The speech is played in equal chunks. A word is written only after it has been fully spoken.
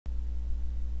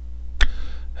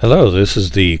Hello, this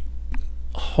is the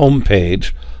home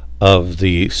page of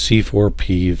the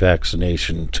C4P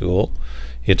Vaccination tool.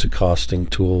 It's a costing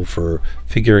tool for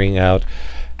figuring out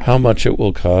how much it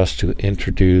will cost to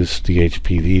introduce the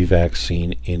HPV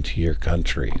vaccine into your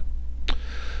country.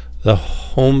 The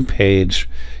home page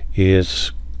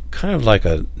is kind of like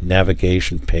a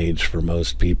navigation page for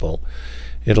most people.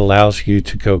 It allows you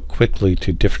to go quickly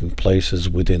to different places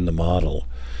within the model.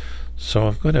 So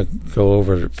I'm going to go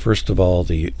over, first of all,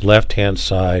 the left-hand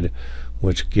side,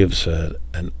 which gives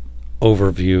an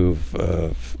overview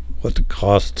of what the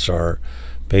costs are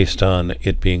based on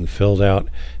it being filled out,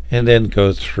 and then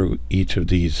go through each of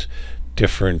these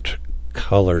different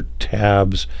colored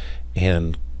tabs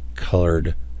and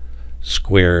colored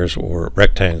squares, or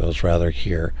rectangles rather,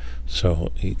 here,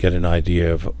 so you get an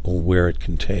idea of where it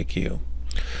can take you.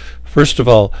 First of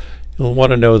all, you'll want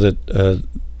to know that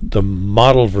the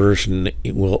model version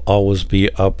will always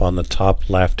be up on the top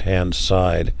left-hand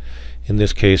side. In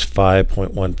this case,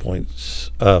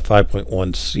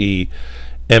 5.1c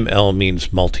ML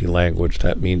means multi-language.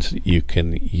 That means that you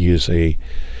can use a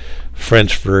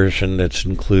French version that's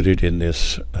included in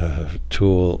this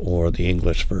tool, or the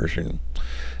English version.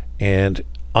 And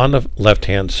on the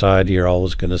left-hand side, you're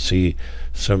always going to see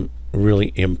some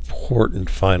really important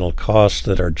final costs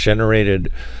that are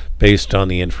generated based on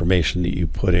the information that you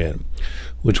put in,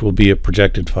 which will be a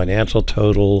projected financial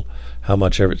total, how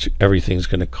much everything's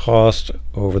going to cost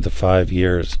over the 5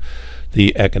 years,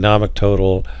 the economic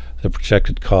total, the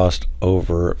projected cost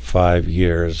over 5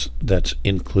 years, that's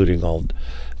including all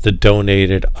the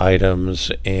donated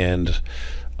items and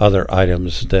other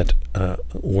items that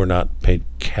were not paid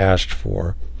cash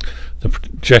for, the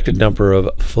projected number of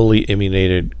fully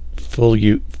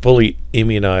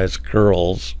immunized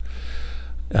girls,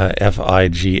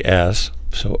 FIGS,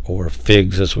 or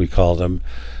FIGs as we call them,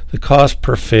 the cost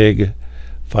per FIG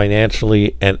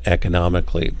financially and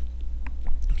economically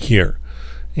here.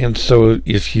 And so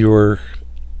if you're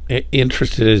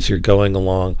interested as you're going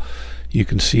along, you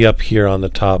can see up here on the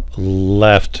top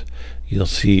left, you'll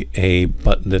see a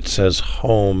button that says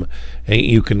Home, and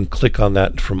you can click on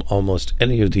that from almost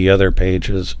any of the other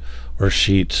pages or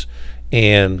sheets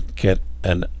and get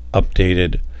an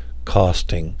updated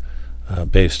costing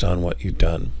based on what you've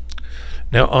done.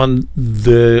 Now on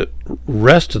the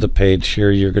rest of the page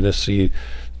here, you're going to see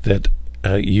that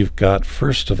you've got,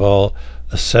 first of all,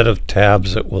 a set of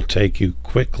tabs that will take you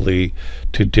quickly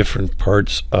to different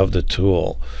parts of the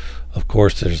tool. Of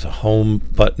course, there's the Home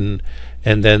button,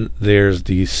 and then there's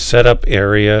the Setup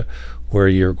area where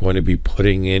you're going to be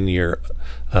putting in your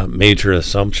major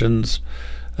assumptions.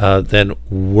 Then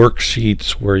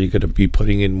worksheets, where you're going to be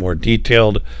putting in more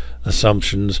detailed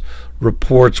assumptions.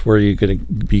 Reports, where you're going to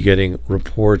be getting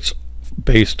reports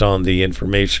based on the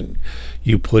information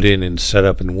you put in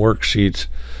setup and worksheets.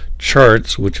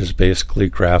 Charts, which is basically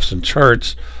graphs and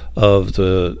charts of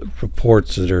the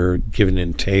reports that are given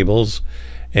in tables.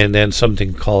 And then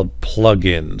something called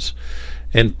plugins.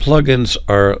 And plugins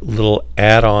are little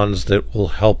add-ons that will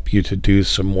help you to do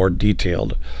some more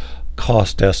detailed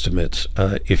cost estimates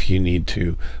if you need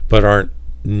to, but aren't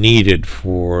needed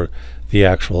for the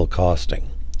actual costing.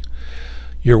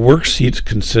 Your worksheets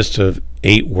consist of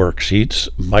 8 worksheets: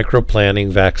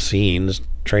 micro-planning, vaccines,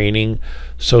 training,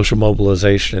 social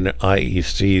mobilization, and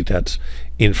IEC, that's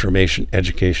information,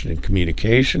 education, and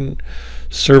communication,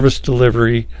 service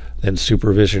delivery, then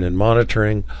supervision and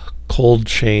monitoring, cold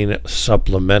chain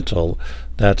supplemental,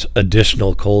 that's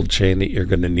additional cold chain that you're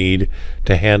going to need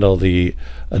to handle the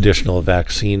additional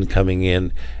vaccine coming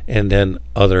in, and then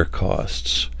other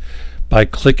costs. By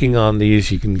clicking on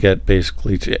these, you can get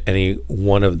basically to any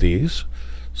one of these.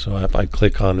 So if I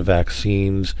click on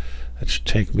vaccines, that should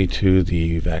take me to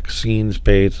the vaccines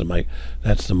page.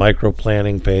 That's the micro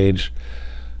planning page.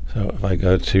 So if I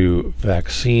go to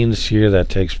vaccines here, that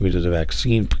takes me to the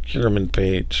vaccine procurement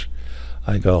page.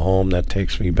 I go home, that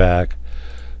takes me back.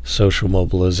 Social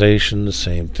mobilization,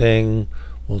 same thing,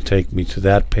 will take me to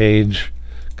that page.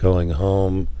 Going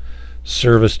home.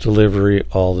 Service delivery,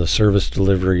 all the service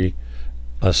delivery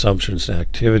assumptions and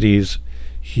activities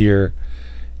here.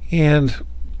 And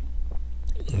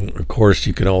of course,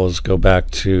 you can always go back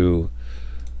to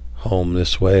home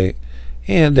this way.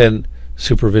 And then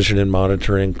supervision and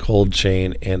monitoring, cold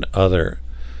chain, and other.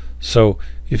 So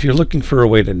if you're looking for a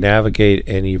way to navigate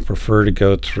and you prefer to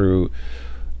go through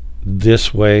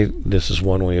this way, this is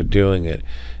one way of doing it.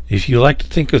 If you like to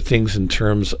think of things in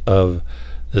terms of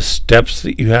the steps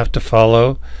that you have to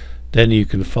follow, then you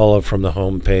can follow from the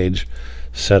home page.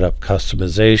 Set up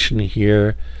customization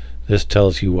here. This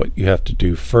tells you what you have to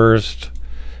do first,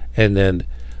 and then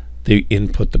the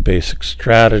input the basic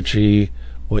strategy,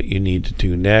 what you need to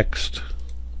do next,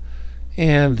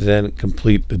 and then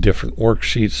complete the different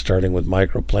worksheets, starting with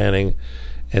microplanning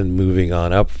and moving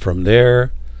on up from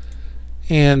there,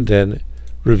 and then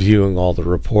reviewing all the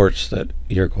reports that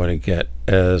you're going to get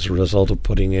as a result of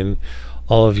putting in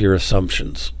all of your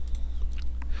assumptions.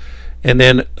 And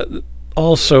then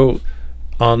also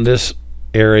on this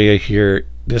area here,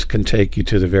 this can take you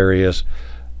to the various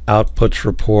outputs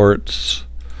reports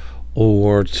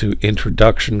or to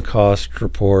introduction cost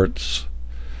reports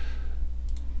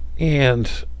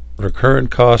and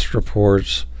recurrent cost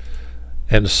reports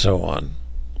and so on.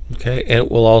 Okay, and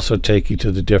it will also take you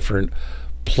to the different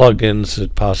plugins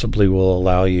that possibly will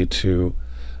allow you to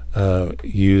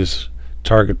use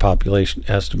target population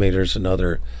estimators and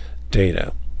other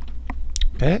data.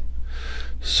 Okay,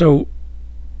 so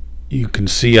you can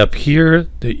see up here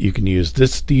that you can use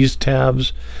these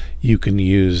tabs. You can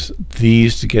use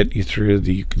these to get you through.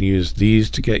 You can use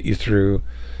these to get you through.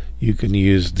 You can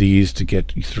use these to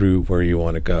get you through where you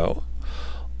want to go.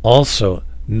 Also,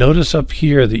 notice up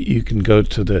here that you can go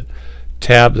to the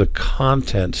tab, the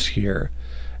contents here,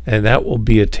 and that will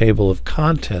be a table of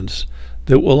contents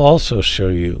that will also show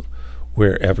you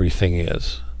where everything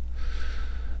is.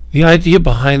 The idea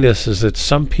behind this is that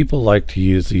some people like to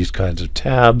use these kinds of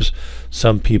tabs,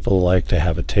 some people like to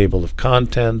have a table of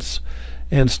contents,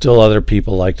 and still other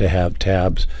people like to have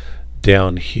tabs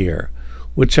down here.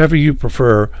 Whichever you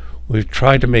prefer, we've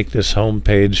tried to make this home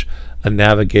page a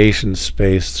navigation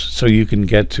space so you can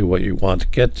get to what you want to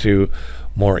get to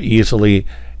more easily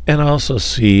and also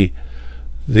see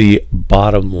the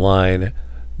bottom line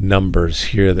numbers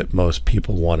here that most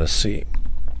people want to see.